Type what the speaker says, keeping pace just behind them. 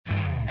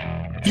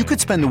You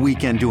could spend the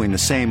weekend doing the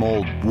same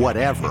old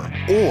whatever,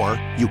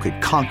 or you could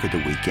conquer the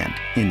weekend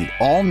in the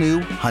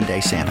all-new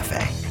Hyundai Santa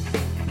Fe.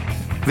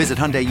 Visit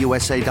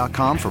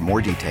HyundaiUSA.com for more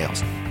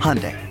details.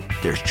 Hyundai,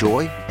 there's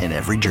joy in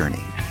every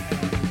journey.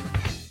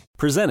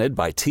 Presented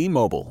by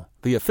T-Mobile,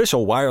 the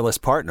official wireless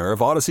partner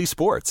of Odyssey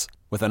Sports.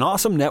 With an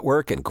awesome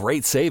network and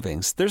great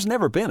savings, there's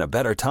never been a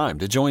better time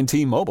to join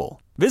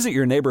T-Mobile. Visit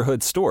your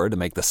neighborhood store to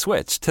make the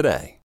switch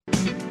today.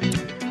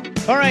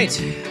 All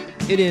right.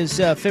 It is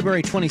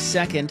February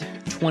 22nd,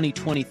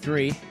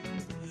 2023.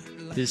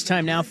 It is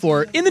time now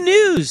for In the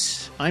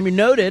News. I'm your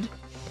noted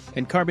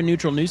and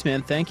carbon-neutral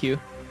newsman. Thank you.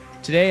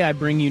 Today I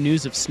bring you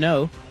news of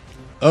snow.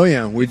 Oh,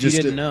 yeah. We just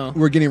didn't know.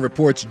 We're getting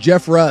reports.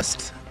 Jeff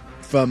Rust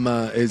from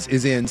is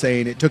in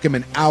saying it took him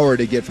an hour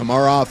to get from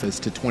our office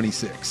to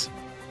 26.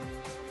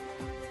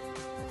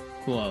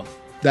 Whoa.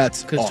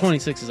 That's because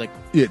 26 is like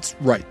it's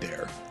right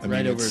there.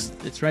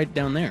 It's right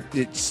down there.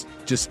 It's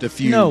just a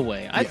few. No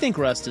way. I think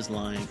Rust is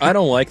lying. I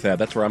don't like that.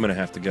 That's where I'm going to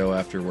have to go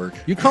after work.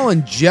 You're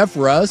calling Jeff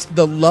Rust,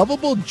 the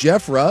lovable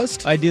Jeff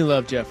Rust, I do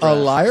love Jeff a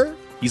Rust. liar?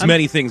 He's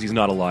many things. He's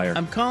not a liar.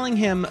 I'm calling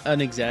him an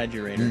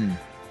exaggerator.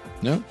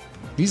 No.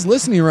 He's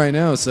listening right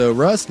now, so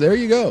Rust, there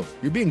you go.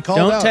 You're being called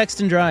out. Don't text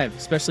and drive,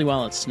 especially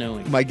while it's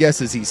snowing. My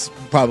guess is he's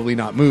probably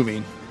not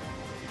moving.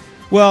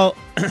 Well,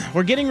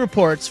 we're getting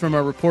reports from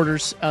our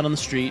reporters out on the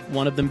street,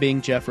 one of them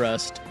being Jeff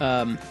Rust.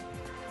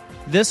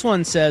 This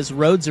one says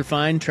roads are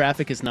fine,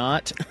 traffic is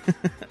not.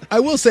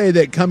 I will say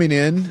that coming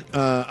in,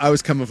 I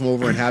was coming from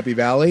over in Happy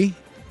Valley.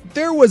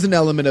 There was an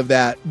element of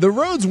that. The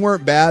roads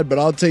weren't bad, but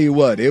I'll tell you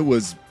what, it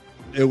was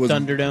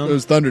Thunderdome. It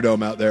was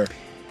Thunderdome out there.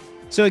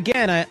 So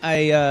again,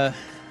 I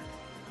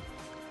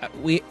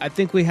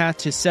think we have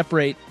to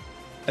separate.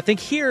 I think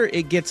here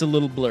it gets a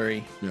little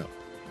blurry. Yeah.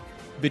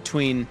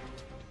 Between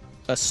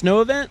a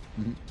snow event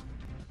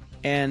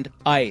and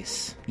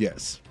ice.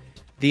 Yes.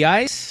 The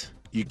ice,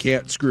 you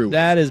can't screw with.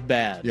 That is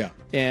bad. Yeah.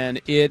 And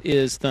it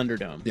is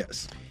Thunderdome.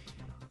 Yes.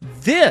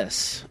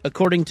 This,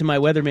 according to my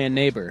weatherman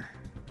neighbor,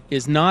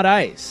 is not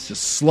ice.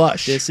 Just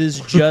slush. This is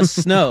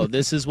just snow.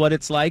 This is what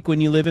it's like when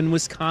you live in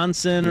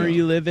Wisconsin or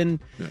you live in,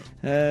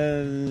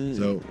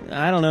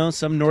 I don't know,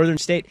 some northern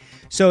state.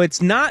 So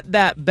it's not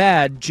that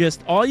bad.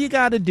 Just all you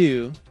got to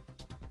do,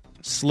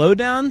 slow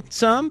down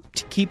some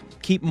to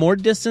keep more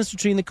distance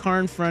between the car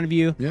in front of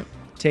you. Yep.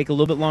 Take a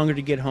little bit longer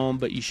to get home,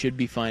 but you should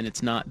be fine.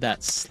 It's not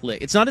that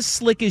slick. It's not as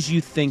slick as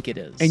you think it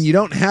is. And you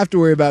don't have to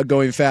worry about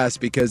going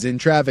fast because in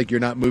traffic you're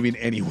not moving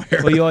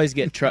anywhere. Well, you always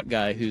get truck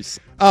guy who's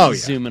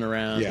zooming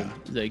around. Yeah.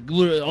 And like,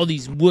 look at all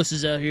these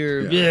wusses out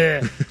here.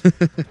 Yeah.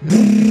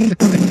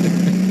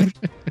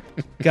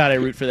 God, I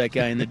root for that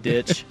guy in the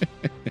ditch.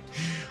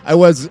 I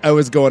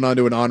was going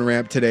onto an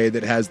on-ramp today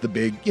that has the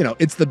big,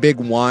 it's the big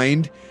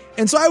wind.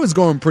 And so I was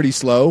going pretty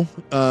slow.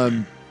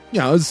 It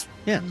was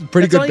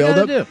pretty good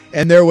buildup.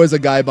 And there was a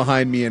guy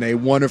behind me in a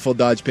wonderful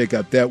Dodge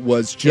pickup that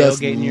was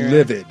just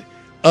livid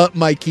up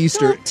my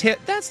keister.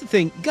 That's the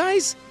thing.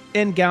 Guys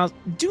and gals,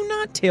 do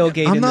not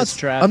tailgate in this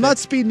traffic. I'm not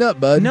speeding up,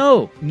 bud.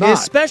 No. Not.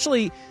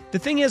 Especially, the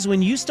thing is,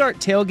 when you start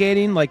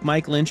tailgating like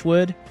Mike Lynch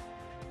would,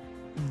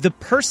 the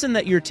person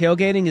that you're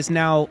tailgating is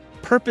now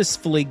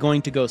purposefully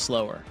going to go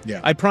slower.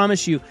 Yeah. I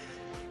promise you.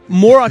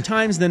 More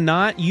times than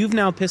not, you've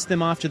now pissed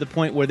them off to the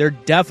point where they're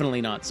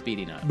definitely not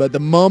speeding up. But the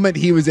moment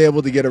he was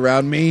able to get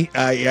around me,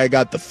 I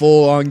got the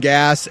full on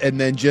gas, and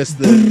then just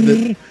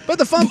the but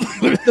the fun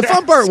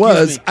part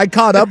was I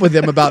caught up with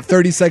him about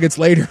 30 seconds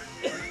later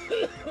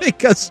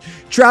because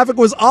traffic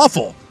was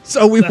awful.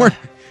 So we weren't.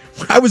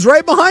 I was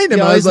right behind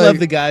him. I always love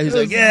the guy who's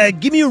like, "Yeah,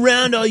 give me a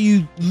round, all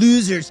you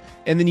losers,"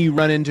 and then you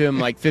run into him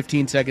like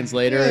 15 seconds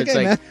later. Yeah, it's okay,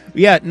 like, man.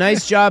 yeah,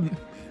 nice job.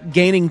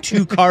 Gaining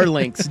 2 car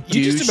lengths,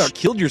 You douche. just about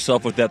killed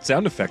yourself with that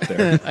sound effect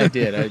there. I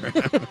did.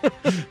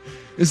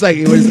 It's like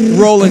it was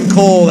rolling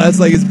coal. That's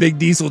like his big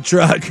diesel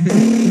truck.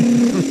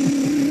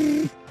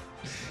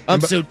 I'm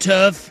so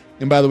tough.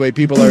 And by the way,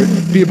 people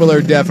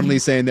are definitely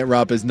saying that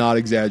Rob is not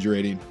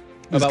exaggerating.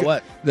 About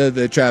what?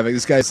 The traffic.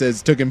 This guy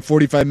says it took him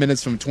 45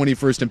 minutes from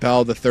 21st and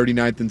Powell to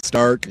 39th and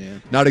Stark. Yeah.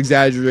 Not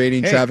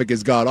exaggerating. Hey. Traffic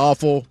is god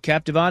awful.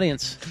 Captive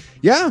audience.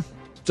 Yeah.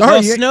 Sorry.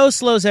 Well, snow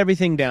slows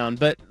everything down,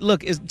 but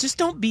look, just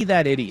don't be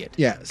that idiot.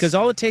 Yes. Because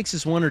all it takes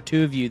is 1 or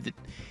 2 of you that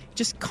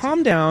just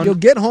calm down. You'll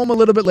get home a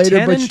little bit later.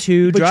 10 and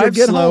 2, drive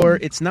get slower. home.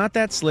 It's not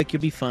that slick.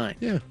 You'll be fine.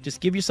 Yeah.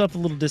 Just give yourself a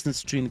little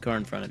distance between the car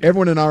in front of you.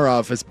 Everyone in our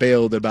office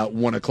bailed at about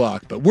 1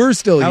 o'clock, but we're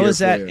still here. How is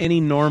that for you. any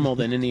normal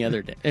than any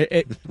other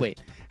day? Wait.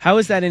 How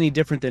is that any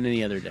different than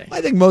any other day? I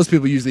think most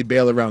people usually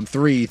bail around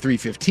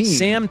 3:15.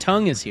 Sam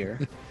Tung is here.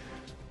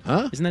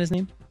 Huh? Isn't that his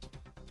name?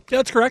 Yeah,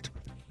 that's correct.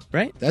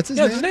 Right? That's his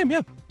Yeah, name? that's his name,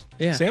 yeah.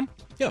 Yeah. Sam?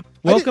 Yeah.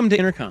 Welcome to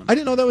Intercom. I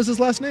didn't know that was his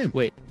last name.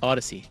 Wait,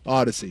 Odyssey.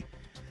 Odyssey.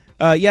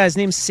 Yeah, his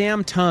name's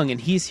Sam Tung, and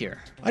he's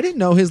here. I didn't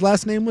know his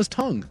last name was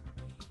Tongue.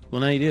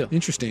 Well, now you do.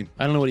 Interesting.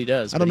 I don't know what he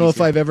does. I don't know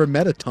if I've ever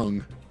met a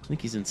Tongue. I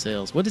think he's in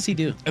sales. What does he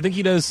do? I think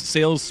he does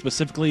sales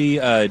specifically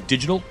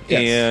digital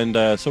Yes.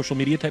 and social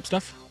media type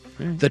stuff.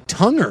 The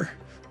Tonguer.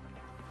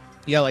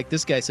 Yeah, like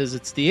this guy says,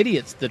 it's the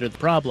idiots that are the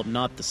problem,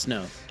 not the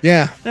snow.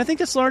 Yeah. And I think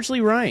that's largely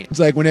right. It's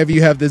like whenever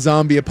you have the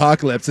zombie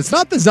apocalypse, it's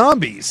not the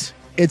zombies,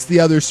 it's the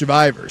other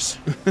survivors.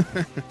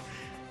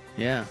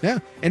 Yeah. Yeah.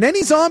 In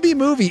any zombie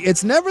movie,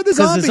 it's never the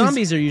zombies. Because the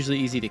zombies are usually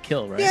easy to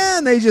kill, right? Yeah,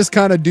 and they just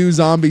kind of do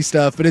zombie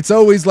stuff, but it's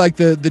always like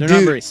the They're dude.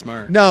 not very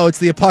smart. No, it's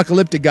the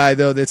apocalyptic guy,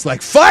 though, that's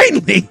like,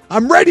 finally,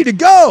 I'm ready to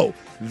go.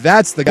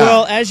 That's the guy.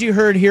 Well, as you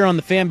heard here on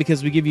The Fan,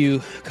 because we give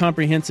you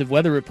comprehensive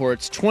weather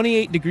reports,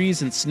 28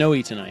 degrees and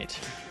snowy tonight.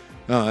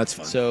 Oh, that's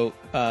fun. So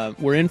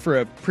we're in for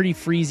a pretty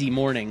freezy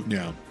morning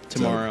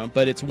tomorrow,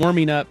 but it's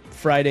warming up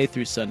Friday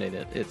through Sunday,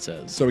 it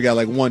says. So we got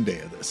like 1 day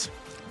of this.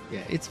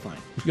 Yeah, it's fine.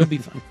 You'll be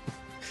fine.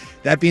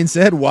 That being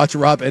said, watch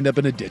Rob end up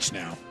in a ditch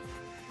now.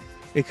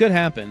 It could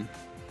happen.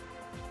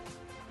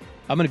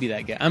 I'm going to be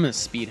that guy. I'm going to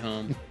speed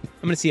home.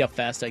 I'm going to see how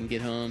fast I can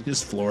get home.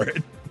 Just floor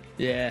it.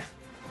 Yeah.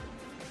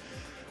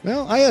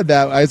 Well, I had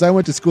that as I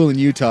went to school in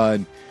Utah,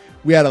 and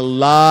we had a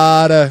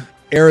lot of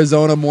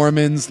Arizona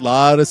Mormons, a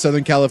lot of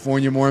Southern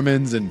California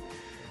Mormons, and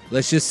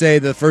let's just say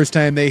the first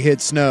time they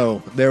hit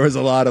snow, there was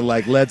a lot of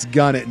like, let's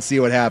gun it and see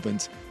what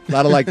happens. A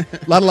lot of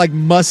like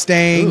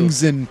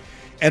Mustangs and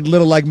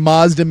little like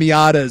Mazda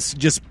Miatas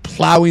just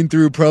plowing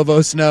through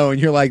Provo snow, and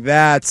you're like,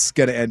 that's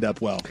going to end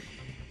up well.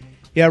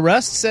 Yeah,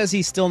 Rust says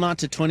he's still not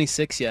to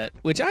 26 yet,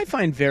 which I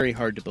find very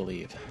hard to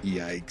believe.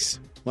 Yikes.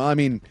 Well, I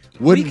mean,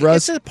 wouldn't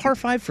Rust... It's a par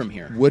 5 from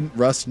here. Wouldn't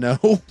Rust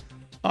know?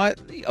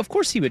 Of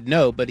course he would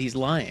know, but he's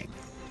lying.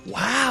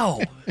 Wow.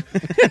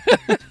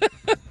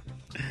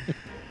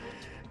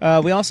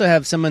 We also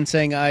have someone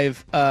saying,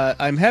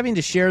 I'm having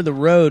to share the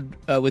road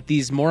with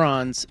these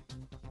morons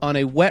on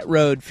a wet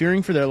road,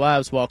 fearing for their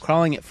lives while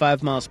crawling at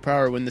 5 miles per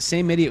hour when the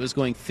same idiot was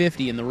going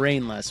 50 in the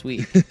rain last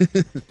week.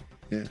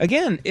 Yeah.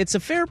 Again, it's a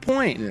fair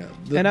point. Yeah,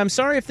 and I'm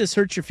sorry if this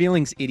hurts your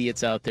feelings,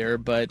 idiots out there,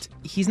 but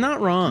he's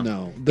not wrong.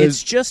 No.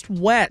 It's just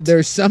wet.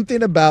 There's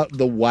something about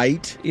the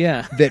white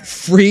that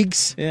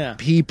freaks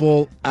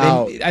people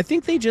out. I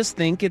think they just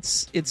think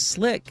it's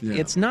slick. Yeah.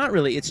 It's not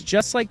really. It's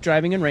just like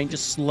driving in rain.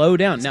 Just slow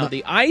down. Now,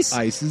 the ice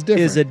is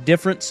different. Is a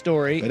different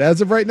story. But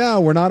as of right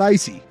now, we're not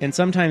icy. And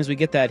sometimes we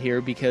get that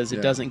here because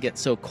it doesn't get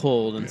so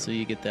cold, and so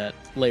you get that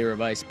layer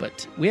of ice.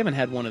 But we haven't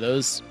had one of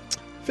those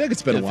I feel like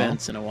it's been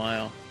events in a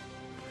while.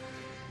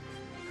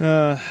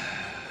 All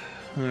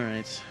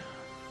right.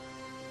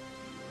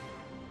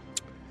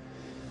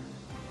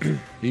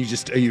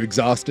 Are you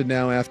exhausted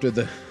now after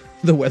the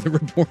weather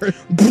report?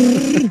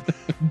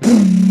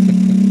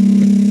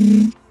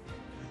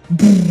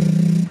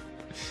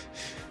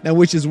 Now,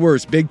 which is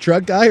worse, big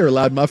truck guy or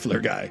loud muffler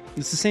guy?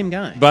 It's the same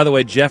guy. By the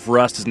way, Jeff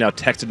Rust has now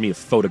texted me a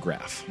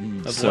photograph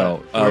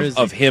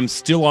of him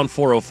still on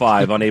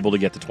 405, unable to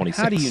get to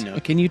 26. How do you know?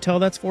 Can you tell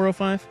that's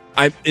 405?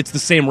 It's the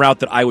same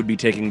route that I would be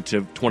taking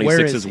to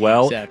 26 as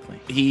well. Exactly.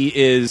 He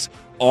is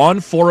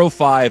on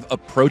 405,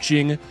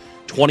 approaching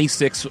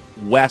 26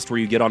 west, where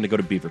you get on to go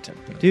to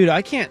Beaverton. Dude,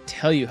 I can't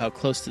tell you how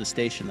close to the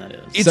station that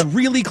is. It's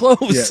really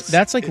close. Yes.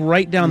 That's like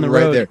right down the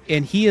road, there.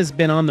 And he has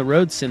been on the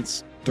road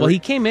since. Well, he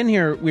came in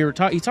here. We were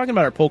he's talking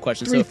about our poll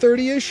question.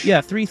 3:30ish. Yeah,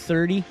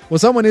 3:30. Well,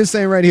 someone is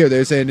saying right here.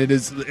 They're saying it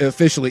is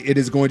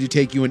going to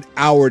take you an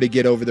hour to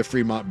get over the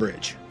Fremont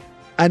Bridge.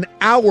 An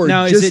hour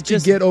now, just to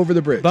get over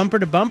the bridge. Bumper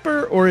to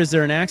bumper, or is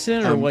there an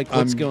accident, or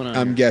what's going on?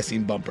 I'm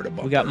guessing bumper to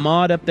bumper. We got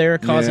Maud up there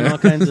causing all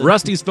kinds of.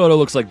 Rusty's photo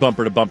looks like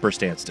bumper to bumper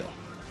standstill.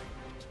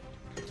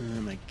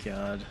 Oh my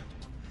God!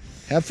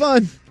 Have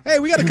fun. Hey,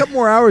 we got a couple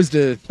more hours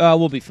to.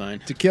 We'll be fine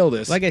to kill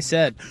this. Like I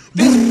said,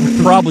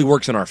 this probably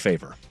works in our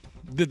favor.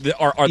 The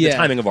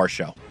timing of our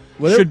show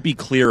should be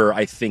clearer,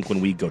 I think, when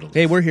we go to leave.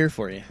 Hey, we're here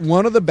for you.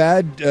 One of the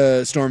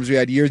bad storms we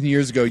had years and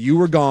years ago, you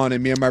were gone,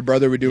 and me and my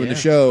brother were doing the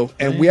show,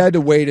 and we had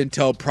to wait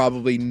until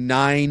probably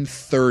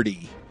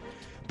 9:30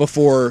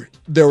 before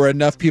there were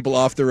enough people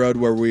off the road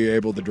where we were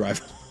able to drive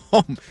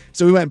home.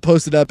 So we went and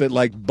posted up at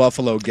like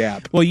Buffalo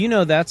Gap. Well,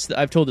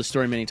 I've told this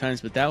story many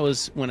times, but that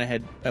was when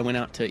I went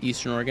out to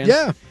Eastern Oregon.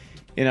 Yeah.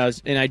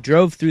 And I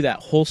drove through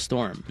that whole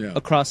storm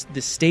across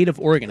the state of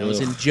Oregon. I was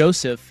in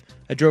Joseph.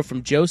 I drove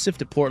from Joseph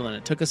to Portland.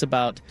 It took us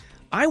about,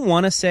 I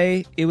want to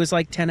say it was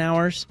like 10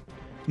 hours.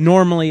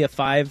 Normally a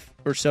 5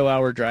 or so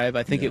hour drive.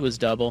 I think it was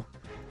double.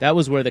 That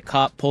was where the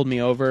cop pulled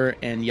me over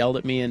and yelled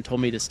at me and told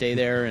me to stay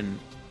there, and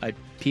I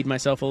peed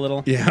myself a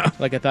little. Yeah.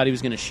 Like I thought he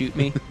was going to shoot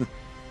me.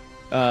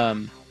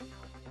 But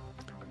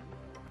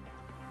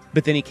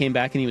then he came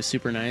back and he was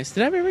super nice.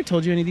 Did I ever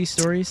told you any of these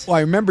stories? Well,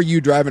 I remember you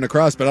driving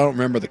across, but I don't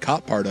remember the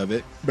cop part of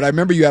it. But I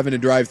remember you having to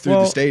drive through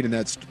the state in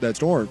that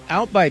storm.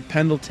 Out by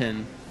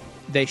Pendleton,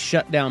 they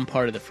shut down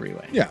part of the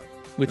freeway. Yeah.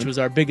 Which was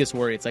our biggest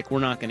worry. It's like, we're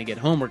not going to get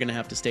home. We're going to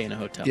have to stay in a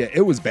hotel. Yeah,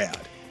 it was bad.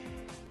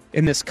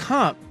 And this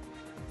cop,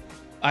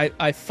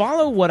 I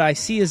follow what I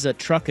see as a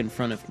truck in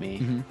front of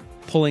me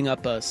pulling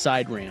up a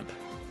side ramp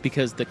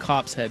because the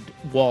cops had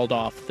walled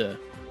off the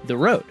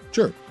road.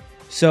 Sure.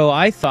 So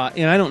I thought,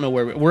 and I don't know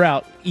where we're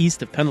out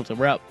east of Pendleton.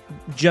 We're out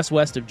just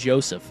west of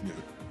Joseph. Yeah.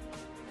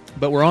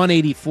 But we're on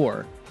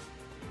 84.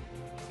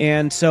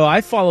 And so I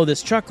follow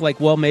this truck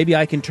like, well, maybe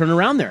I can turn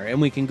around there and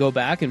we can go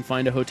back and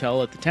find a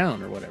hotel at the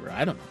town or whatever.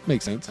 I don't know.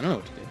 Makes sense. I don't know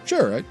what to do.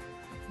 Sure, right?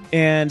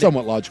 And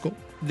somewhat logical.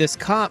 This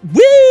cop,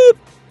 whoop,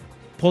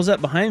 pulls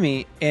up behind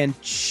me and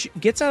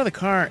gets out of the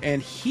car,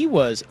 and he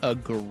was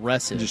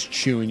aggressive. Just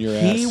chewing your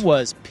ass. He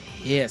was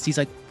pissed. He's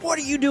like, what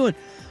are you doing?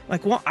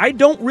 Like, well, I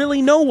don't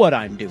really know what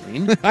I'm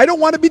doing. I don't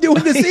want to be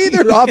doing this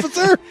either,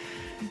 officer.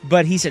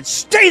 But he said,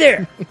 stay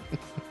there,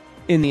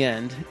 in the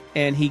end.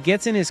 And he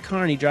gets in his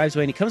car, and he drives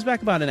away, and he comes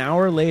back about an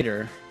hour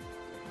later,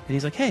 and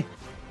he's like, hey,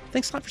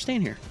 thanks a lot for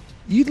staying here.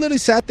 You literally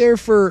sat there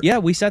for... Yeah,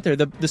 we sat there.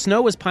 The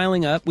snow was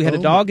piling up. We had a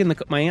dog, and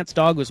my aunt's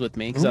dog was with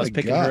me because I was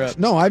picking her up.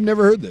 No, I've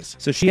never heard this.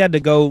 So she had to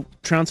go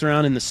trounce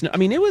around in the snow. I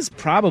mean, it was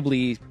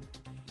probably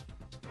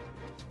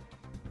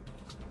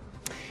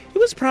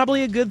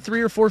a good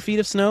 3 or 4 feet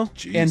of snow.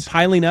 Jeez. And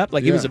piling up.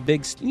 Like, it was a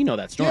big,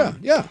 that storm.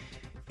 Yeah.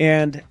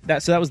 And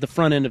that was the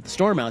front end of the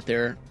storm out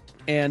there.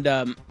 And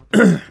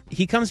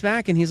he comes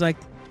back, and he's like,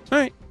 all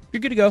right, you're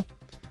good to go.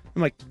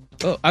 I'm like,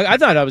 oh, I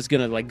thought I was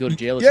going to, like, go to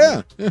jail or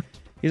something. Yeah.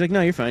 He's like,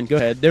 no, you're fine. Go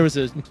ahead. There was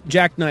a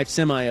jackknife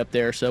semi up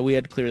there, so we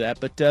had to clear that.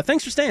 But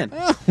thanks for staying.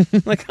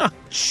 Like, all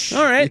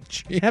right.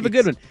 Jeez. Have a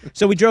good one.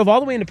 So we drove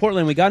all the way into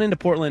Portland. We got into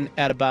Portland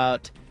at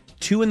about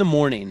 2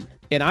 a.m.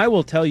 And I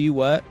will tell you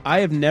what, I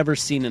have never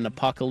seen an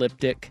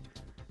apocalyptic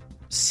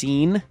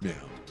scene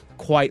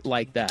quite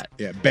like that.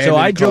 Yeah, so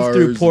I drove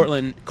through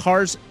Portland,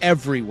 cars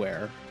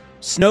everywhere,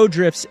 snow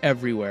drifts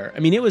everywhere. I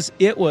mean, it was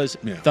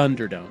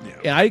Thunderdome. Yeah.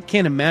 And I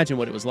can't imagine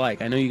what it was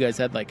like. I know you guys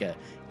had like a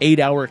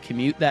 8-hour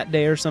commute that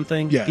day or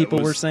something. Yeah,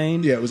 people were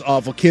saying. Yeah, it was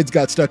awful. Kids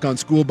got stuck on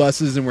school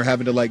buses and were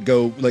having to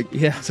go.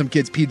 Some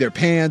kids peed their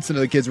pants and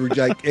other kids were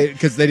like,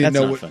 because they didn't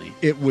know what funny.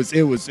 It was.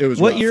 It was.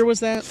 What rough. Year was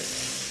that?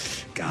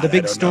 God, the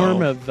big storm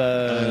know. of.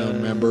 I don't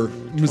remember.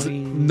 It was a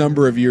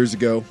number of years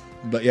ago,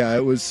 but yeah,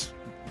 it was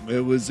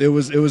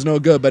no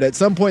good. But at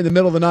some point in the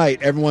middle of the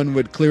night, everyone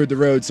would clear the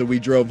road, so we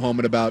drove home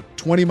at about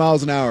 20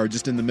 miles an hour,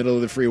 just in the middle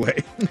of the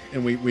freeway,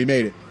 and we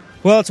made it.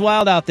 Well, it's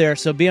wild out there,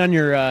 so be on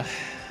your.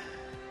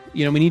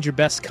 We need your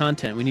best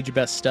content. We need your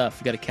best stuff.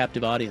 We got a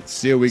captive audience.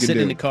 See what we can do.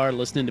 Sitting in the car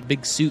listening to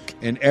Big Sook.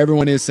 And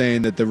everyone is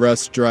saying that the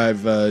Russ Drive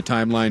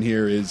timeline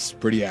here is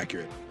pretty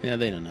accurate. Yeah,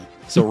 they don't know.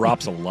 So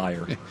Rop's a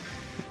liar.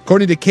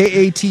 According to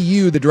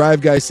KATU, the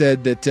Drive guy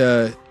said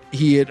that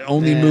he had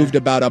only moved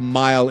about a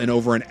mile in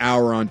over an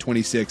hour on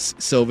 26,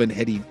 Sylvan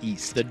heading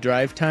east. The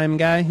Drive Time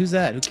guy? Who's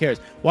that? Who cares?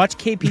 Watch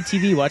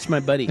KPTV. Watch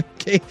my buddy.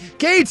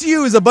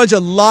 KATU is a bunch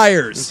of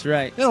liars. That's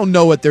right. They don't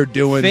know what they're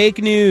doing. Fake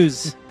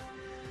news.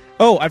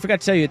 Oh, I forgot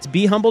to tell you, it's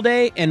Be Humble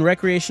Day and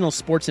Recreational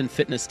Sports and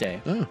Fitness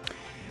Day. Oh.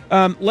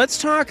 Let's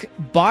talk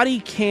body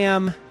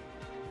cam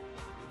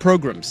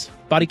programs.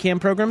 Body cam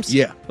programs?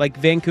 Yeah. Like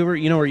Vancouver.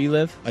 You know where you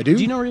live? I do.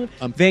 Do you know where you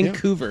live?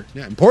 Vancouver.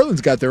 Yeah, and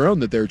Portland's got their own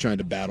that they're trying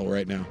to battle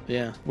right now.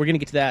 Yeah. We're going to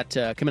get to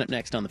that coming up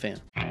next on The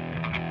Fan.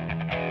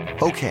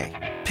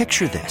 Okay,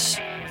 picture this.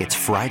 It's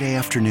Friday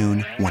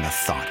afternoon when a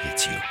thought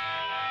hits you.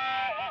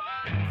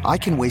 I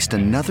can waste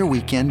another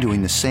weekend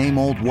doing the same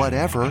old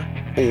whatever,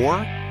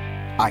 or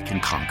I can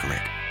conquer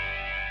it.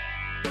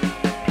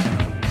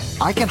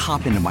 I can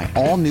hop into my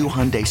all-new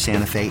Hyundai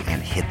Santa Fe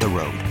and hit the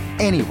road.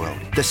 Any road.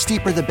 The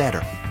steeper, the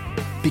better.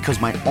 Because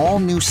my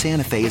all-new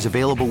Santa Fe is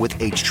available with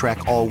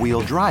H-Track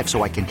all-wheel drive,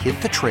 so I can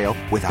hit the trail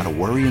without a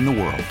worry in the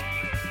world.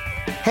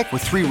 Heck,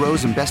 with 3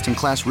 rows and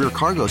best-in-class rear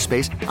cargo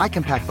space, I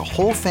can pack the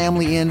whole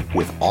family in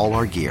with all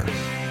our gear.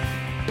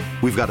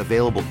 We've got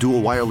available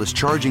dual wireless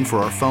charging for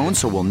our phones,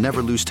 so we'll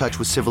never lose touch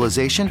with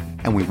civilization,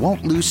 and we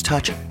won't lose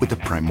touch with the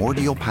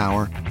primordial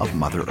power of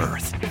Mother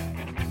Earth.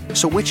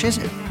 So which is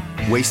it?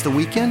 Waste the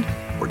weekend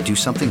or do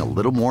something a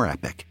little more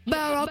epic?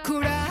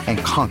 And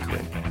conquer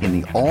it in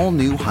the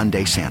all-new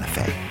Hyundai Santa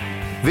Fe.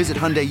 Visit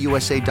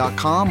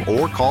HyundaiUSA.com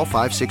or call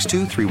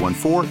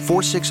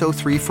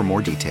 562-314-4603 for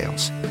more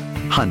details.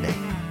 Hyundai,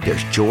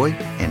 there's joy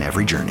in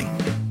every journey.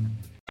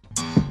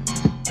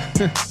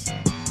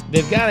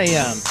 They've got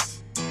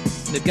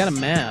a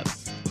map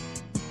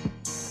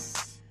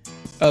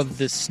of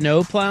the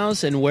snow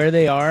plows and where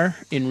they are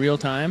in real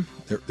time.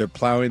 They're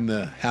plowing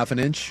the half an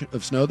inch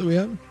of snow that we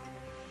have?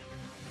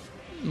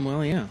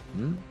 Well, yeah.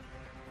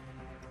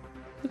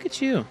 Look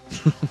at you.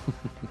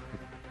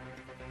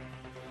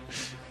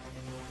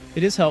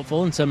 It is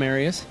helpful in some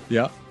areas.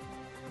 Yeah.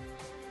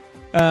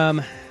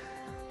 So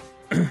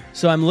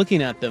I'm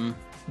looking at them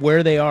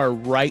where they are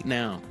right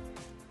now.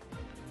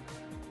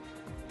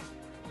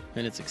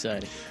 And it's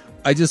exciting.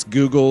 I just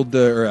Googled,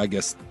 or I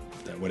guess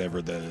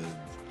whatever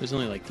there's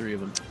only like 3 of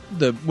them.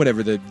 The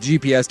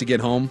GPS to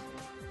get home.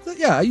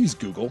 Yeah, I use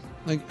Google.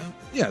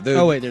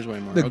 Oh wait, there's way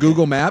more. The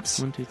Google Maps.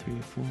 1, 2, 3,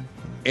 4.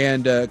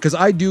 And because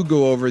I do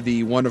go over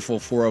the wonderful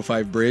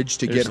 405 bridge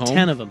to get home.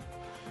 10 of them.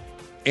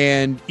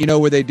 And you know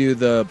where they do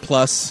the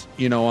plus,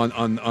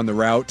 on the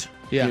route.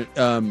 Yeah.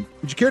 Would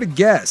you care to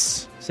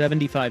guess?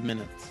 75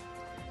 minutes.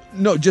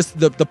 No, just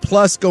the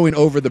plus going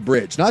over the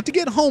bridge, not to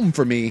get home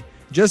for me.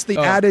 Just the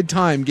added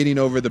time getting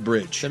over the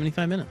bridge.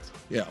 75 minutes.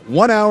 Yeah,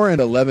 1 hour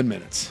and 11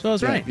 minutes. So I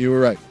was right. You were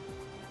right.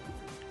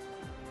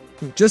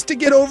 Just to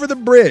get over the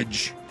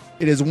bridge,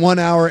 it is 1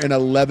 hour and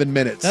 11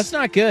 minutes. That's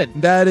not good.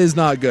 That is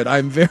not good.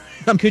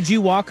 Could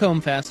you walk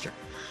home faster?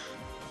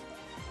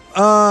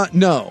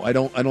 No, I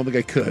don't think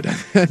I could.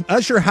 I'm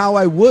not sure how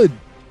I would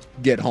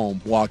get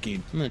home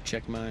walking. I'm going to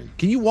check mine.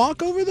 Can you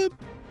walk over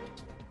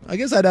I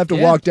guess I'd have to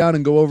walk down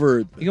and go over.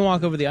 You can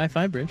walk over the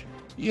I-5 bridge.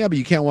 Yeah, but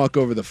you can't walk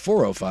over the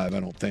 405, I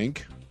don't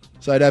think.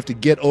 So I'd have to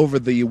get over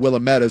the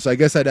Willamette. So I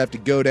guess I'd have to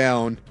go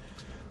down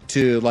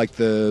to like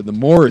the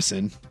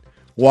Morrison,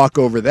 walk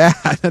over that.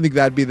 I think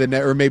that'd be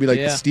or maybe like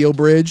the Steel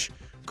Bridge,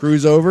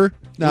 cruise over.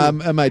 No,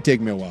 it might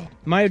take me a while.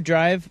 My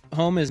drive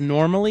home is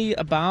normally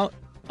about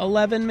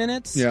 11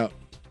 minutes. Yeah. It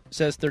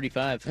says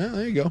 35. Yeah,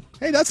 there you go.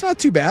 Hey, that's not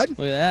too bad. Look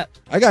at that.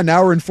 I got an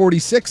hour and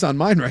 46 on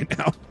mine right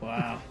now.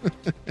 Wow.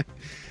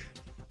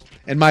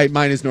 And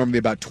mine is normally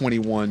about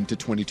 21 to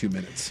 22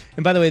 minutes.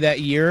 And by the way,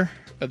 that year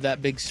of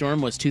that big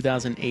storm was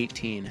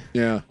 2018.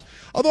 Yeah.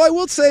 Although I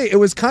will say it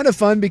was kind of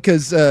fun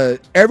because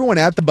everyone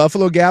at the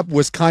Buffalo Gap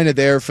was kind of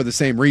there for the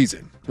same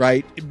reason,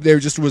 right? There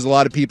just was a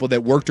lot of people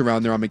that worked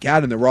around there on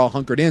McAdam that were all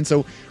hunkered in.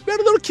 So we had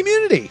a little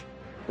community,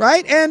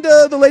 right? And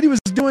the lady was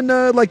doing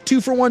like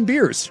 2-for-1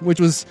 beers, which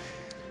was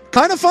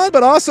kind of fun,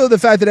 but also the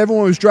fact that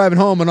everyone was driving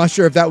home. I'm not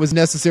sure if that was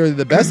necessarily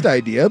the best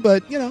idea,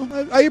 but,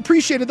 I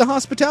appreciated the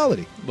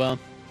hospitality. Well,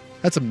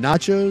 had some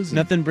nachos.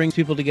 Nothing brings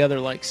people together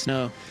like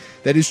snow.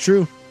 That is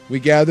true. We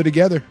gather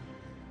together.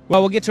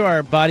 Well, we'll get to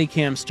our body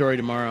cam story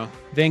tomorrow.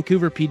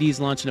 Vancouver PD is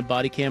launching a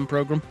body cam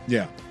program.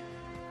 Yeah.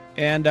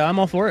 And I'm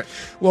all for it.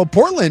 Well,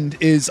 Portland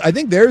I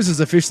think theirs is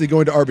officially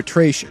going to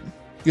arbitration.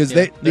 Because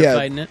they're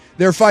fighting it.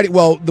 They're fighting.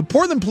 Well, the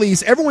Portland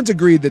police, everyone's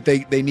agreed that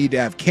they need to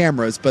have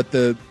cameras, but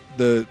the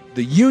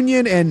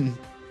union and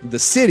the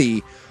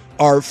city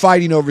are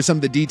fighting over some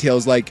of the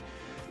details. Like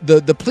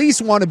the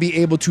police want to be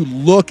able to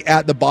look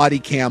at the body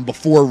cam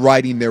before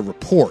writing their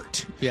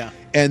report. Yeah.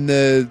 And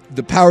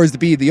the powers that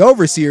be, the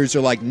overseers,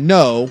 are like,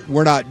 no,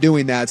 we're not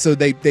doing that. So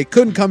they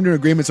couldn't come to an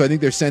agreement. So I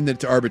think they're sending it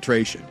to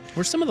arbitration.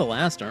 We're some of the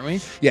last, aren't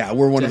we? Yeah,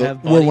 we're one of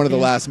the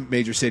last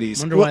major cities.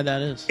 Wonder why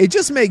that is. It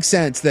just makes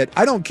sense that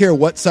I don't care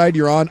what side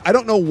you're on. I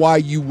don't know why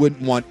you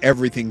wouldn't want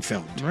everything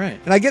filmed. Right.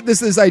 And I get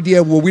this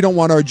idea, well, we don't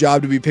want our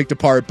job to be picked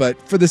apart, but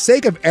for the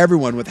sake of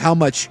everyone, with how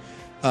much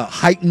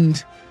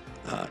heightened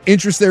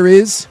interest there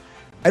is,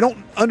 I don't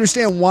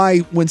understand why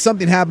when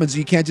something happens,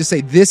 you can't just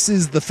say, this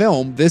is the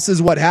film, this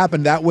is what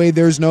happened. That way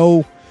there's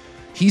no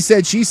he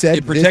said, she said.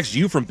 It protects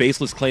you from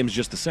baseless claims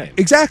just the same.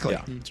 Exactly.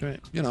 Yeah. That's right.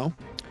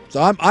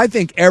 So I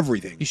think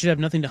everything. You should have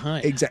nothing to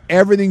hide. Exactly.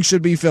 Everything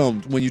should be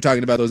filmed when you're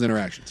talking about those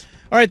interactions.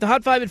 All right, the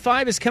Hot 5 at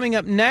 5 is coming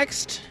up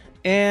next.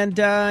 And,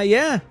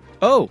 yeah.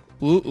 Oh,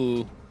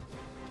 ooh.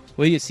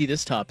 Well, you see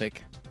this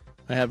topic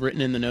I have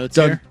written in the notes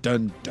here.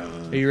 Dun,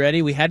 dun. Are you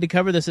ready? We had to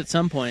cover this at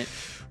some point.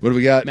 What do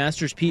we got?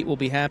 Masters Pete will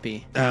be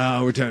happy.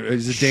 We're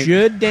talking.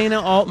 Should Dana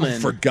Altman,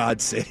 for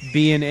God's sake,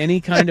 be in any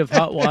kind of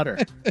hot water?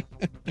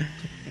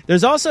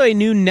 There's also a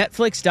new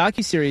Netflix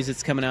docuseries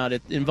that's coming out.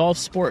 It involves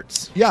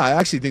sports. Yeah, I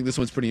actually think this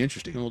one's pretty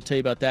interesting. And we'll tell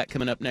you about that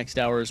coming up next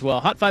hour as well.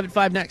 Hot 5 at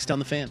 5 next on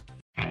The Fan.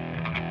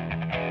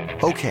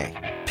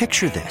 Okay,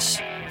 picture this.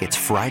 It's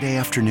Friday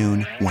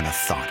afternoon when a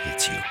thought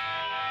hits you.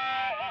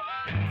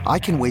 I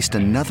can waste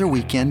another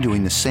weekend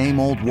doing the same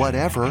old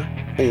whatever,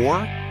 or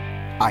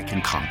I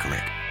can conquer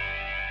it.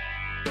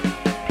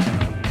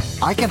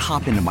 I can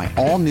hop into my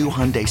all-new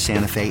Hyundai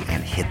Santa Fe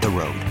and hit the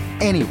road.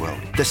 Any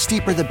road. The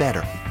steeper, the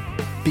better.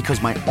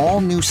 Because my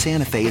all-new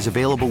Santa Fe is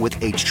available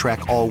with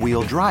H-Track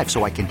all-wheel drive,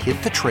 so I can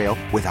hit the trail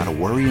without a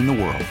worry in the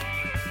world.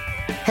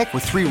 Heck,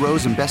 with 3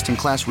 rows and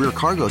best-in-class rear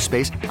cargo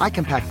space, I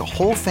can pack the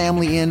whole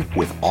family in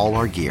with all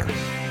our gear.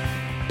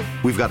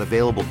 We've got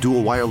available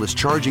dual wireless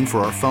charging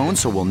for our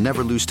phones, so we'll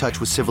never lose touch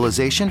with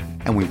civilization,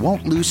 and we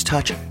won't lose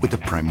touch with the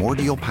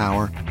primordial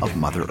power of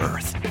Mother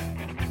Earth.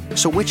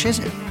 So which is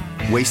it?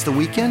 Waste the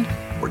weekend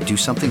or do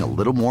something a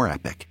little more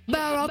epic?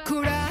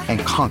 And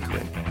conquer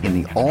it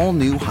in the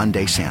all-new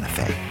Hyundai Santa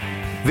Fe.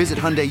 Visit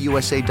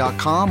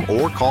HyundaiUSA.com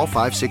or call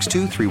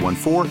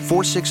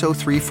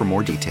 562-314-4603 for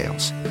more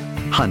details.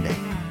 Hyundai,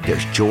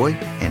 there's joy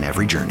in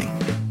every journey.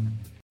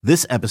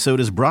 This episode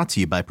is brought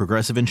to you by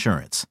Progressive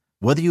Insurance.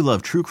 Whether you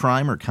love true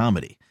crime or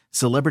comedy,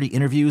 celebrity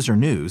interviews or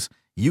news,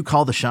 you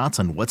call the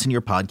shots on what's in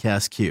your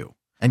podcast queue.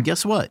 And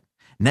guess what?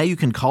 Now you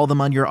can call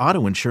them on your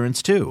auto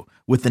insurance too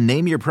with the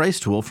Name Your Price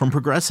tool from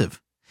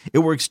Progressive. It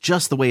works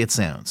just the way it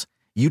sounds.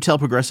 You tell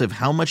Progressive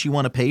how much you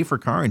want to pay for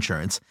car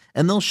insurance,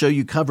 and they'll show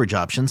you coverage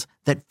options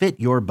that fit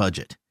your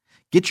budget.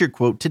 Get your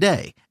quote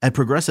today at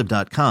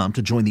Progressive.com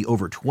to join the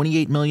over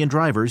 28 million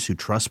drivers who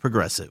trust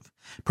Progressive.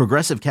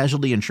 Progressive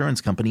Casualty Insurance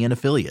Company and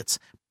Affiliates.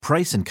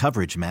 Price and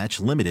coverage match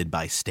limited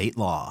by state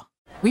law.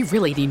 We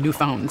really need new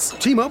phones.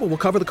 T-Mobile will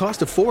cover the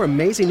cost of 4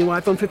 amazing new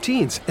iPhone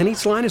 15s, and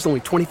each line is only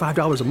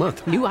 $25 a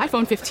month. New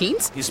iPhone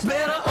 15s? It's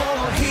better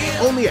over here.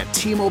 Only at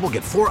T-Mobile,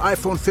 get 4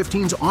 iPhone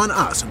 15s on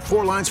us and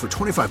 4 lines for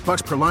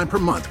 $25 per line per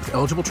month with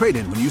eligible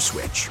trade-in when you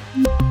switch.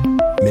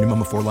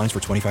 Minimum of 4 lines for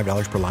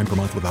 $25 per line per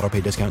month with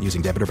autopay discount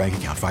using debit or bank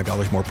account.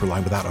 $5 more per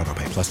line without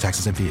autopay, plus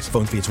taxes and fees.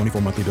 Phone fee at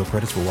 24 monthly bill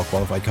credits for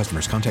well-qualified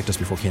customers. Contact us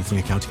before canceling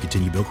account to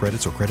continue bill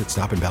credits or credit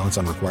stop and balance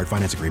on required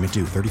finance agreement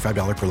due.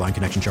 $35 per line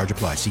connection charge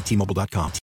applies. See T-Mobile.com.